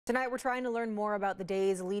Tonight, we're trying to learn more about the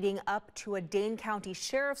days leading up to a Dane County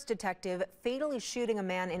Sheriff's detective fatally shooting a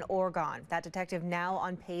man in Oregon. That detective now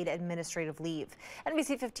on paid administrative leave.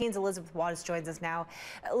 NBC 15's Elizabeth Wattis joins us now.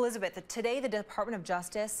 Elizabeth, today the Department of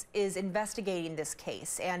Justice is investigating this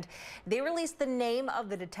case, and they released the name of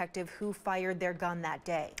the detective who fired their gun that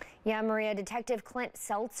day. Yeah, Maria, Detective Clint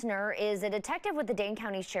Seltzner is a detective with the Dane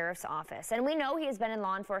County Sheriff's Office, and we know he has been in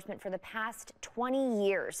law enforcement for the past 20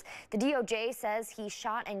 years. The DOJ says he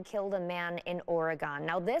shot and killed a man in Oregon.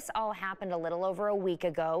 Now, this all happened a little over a week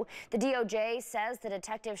ago. The DOJ says the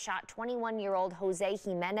detective shot 21-year-old Jose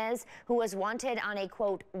Jimenez, who was wanted on a,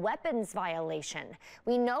 quote, weapons violation.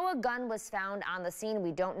 We know a gun was found on the scene.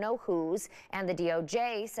 We don't know whose. And the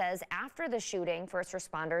DOJ says after the shooting, first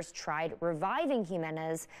responders tried reviving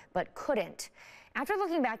Jimenez, but couldn't. After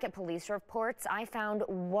looking back at police reports, I found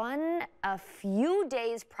one a few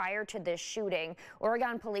days prior to this shooting.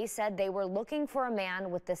 Oregon police said they were looking for a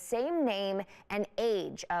man with the same name and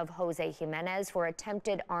age of Jose Jimenez for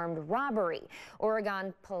attempted armed robbery.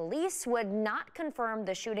 Oregon police would not confirm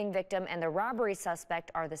the shooting victim and the robbery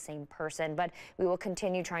suspect are the same person, but we will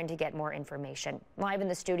continue trying to get more information. Live in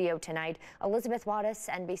the studio tonight, Elizabeth Wattis,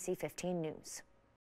 NBC 15 News.